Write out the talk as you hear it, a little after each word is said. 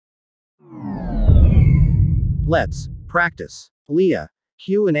Let's practice. Leah,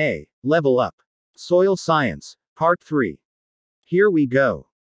 Q&A, level up. Soil science, part 3. Here we go.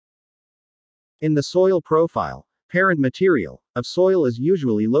 In the soil profile, parent material of soil is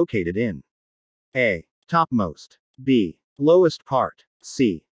usually located in A. Topmost. B. Lowest part.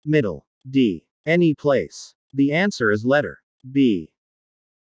 C. Middle. D. Any place. The answer is letter B.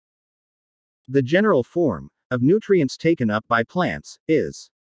 The general form of nutrients taken up by plants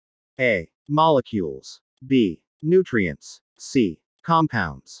is A. Molecules. B. Nutrients. C.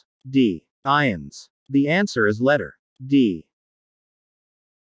 Compounds. D. Ions. The answer is letter D.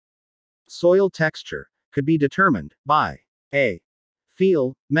 Soil texture could be determined by A.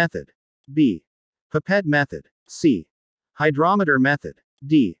 Feel method. B. Pipette method. C. Hydrometer method.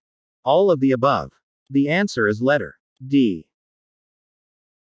 D. All of the above. The answer is letter D.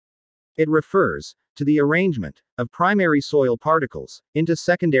 It refers to the arrangement of primary soil particles into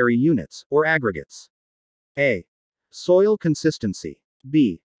secondary units or aggregates. A. Soil consistency.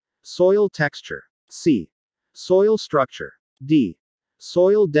 B. Soil texture. C. Soil structure. D.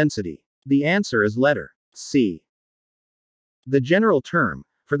 Soil density. The answer is letter C. The general term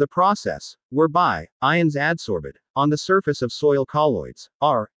for the process whereby ions adsorbed on the surface of soil colloids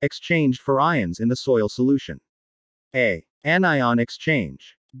are exchanged for ions in the soil solution. A. Anion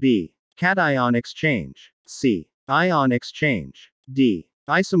exchange. B. Cation exchange. C. Ion exchange. D.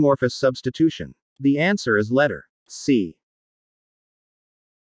 Isomorphous substitution. The answer is letter C.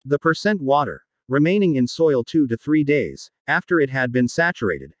 The percent water remaining in soil 2 to 3 days after it had been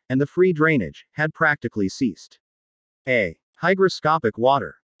saturated and the free drainage had practically ceased. A. Hygroscopic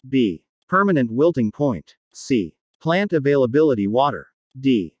water. B. Permanent wilting point. C. Plant availability water.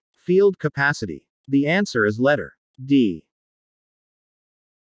 D. Field capacity. The answer is letter D.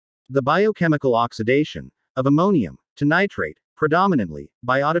 The biochemical oxidation of ammonium to nitrate, predominantly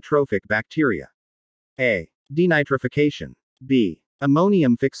by autotrophic bacteria. A. Denitrification. B.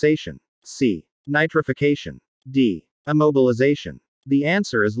 Ammonium fixation. C. Nitrification. D. Immobilization. The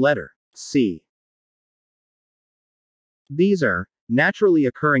answer is letter C. These are naturally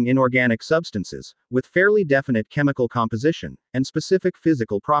occurring inorganic substances with fairly definite chemical composition and specific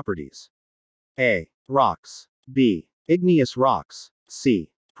physical properties. A. Rocks. B. Igneous rocks. C.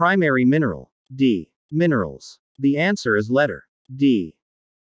 Primary mineral. D. Minerals. The answer is letter D.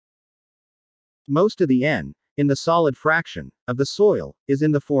 Most of the N in the solid fraction of the soil is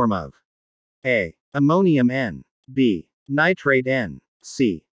in the form of A. Ammonium N. B. Nitrate N.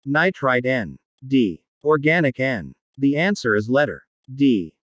 C. Nitrite N. D. Organic N. The answer is letter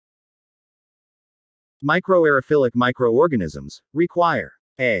D. Microaerophilic microorganisms require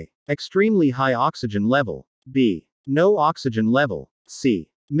A. Extremely high oxygen level. B. No oxygen level. C.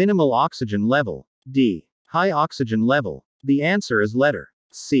 Minimal oxygen level. D. High oxygen level. The answer is letter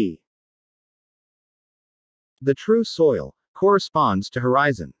C. The true soil corresponds to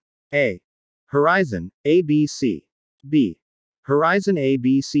horizon A. Horizon ABC. B. Horizon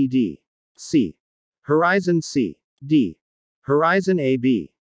ABCD. C. Horizon C. D. Horizon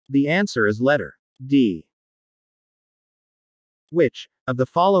AB. The answer is letter D. Which of the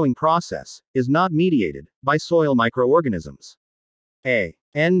following process is not mediated by soil microorganisms? A.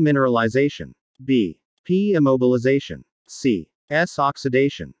 N mineralization. B. P immobilization. C. S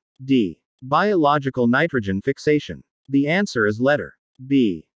oxidation. D. Biological nitrogen fixation. The answer is letter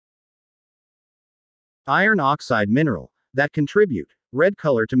B. Iron oxide mineral that contribute red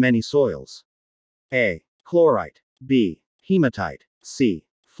color to many soils. A. Chlorite. B. Hematite. C.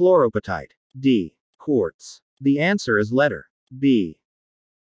 Fluoropatite. D. Quartz. The answer is letter B.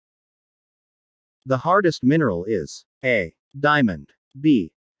 The hardest mineral is A. Diamond.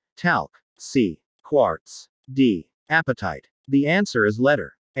 B. Talc. C. Quartz. D. Apatite. The answer is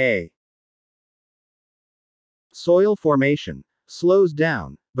letter A. Soil formation slows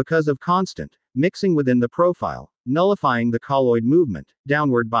down because of constant mixing within the profile, nullifying the colloid movement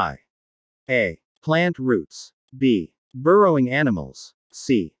downward by A. Plant roots. B. Burrowing animals.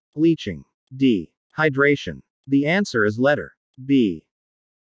 C. Leaching. D. Hydration. The answer is letter B.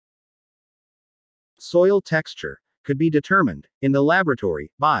 Soil texture could be determined in the laboratory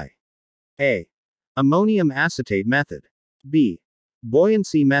by A. Ammonium acetate method. B.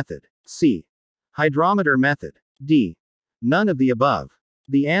 Buoyancy method. C. Hydrometer method. D. None of the above.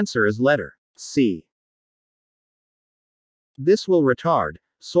 The answer is letter C. This will retard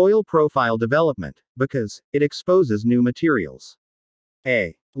soil profile development because it exposes new materials.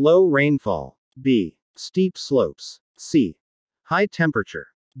 A. Low rainfall. B. Steep slopes. C. High temperature.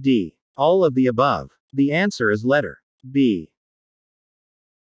 D. All of the above. The answer is letter B.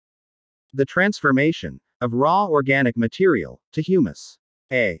 The transformation of raw organic material to humus.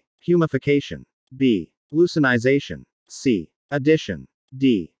 A. Humification. B. Leucinization. C. Addition.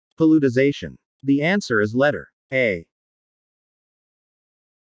 D. Pelletization. The answer is letter A.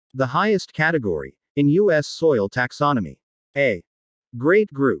 The highest category in U.S. soil taxonomy. A. Grade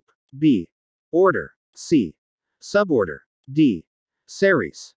group. B. Order. C. Suborder. D.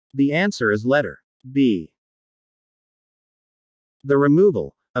 Series. The answer is letter B. The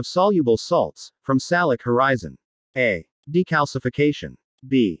removal of soluble salts from salic horizon. A. Decalcification.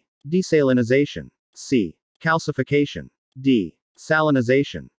 B. Desalinization. C. Calcification. D.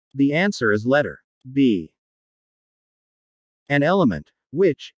 Salinization. The answer is letter B. An element,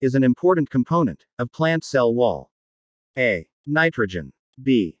 which is an important component of plant cell wall. A. Nitrogen.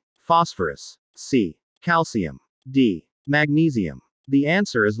 B. Phosphorus. C. Calcium. D. Magnesium. The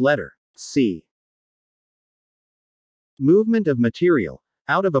answer is letter C. Movement of material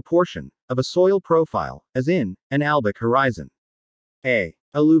out of a portion of a soil profile, as in an albic horizon. A.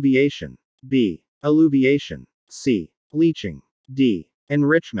 Alluviation. B. Alluviation. C. Leaching. D.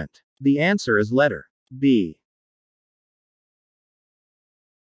 Enrichment. The answer is letter B.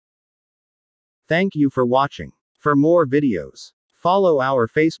 Thank you for watching. For more videos, follow our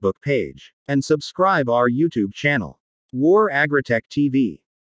Facebook page and subscribe our YouTube channel, WAR-AGRITECH-TV.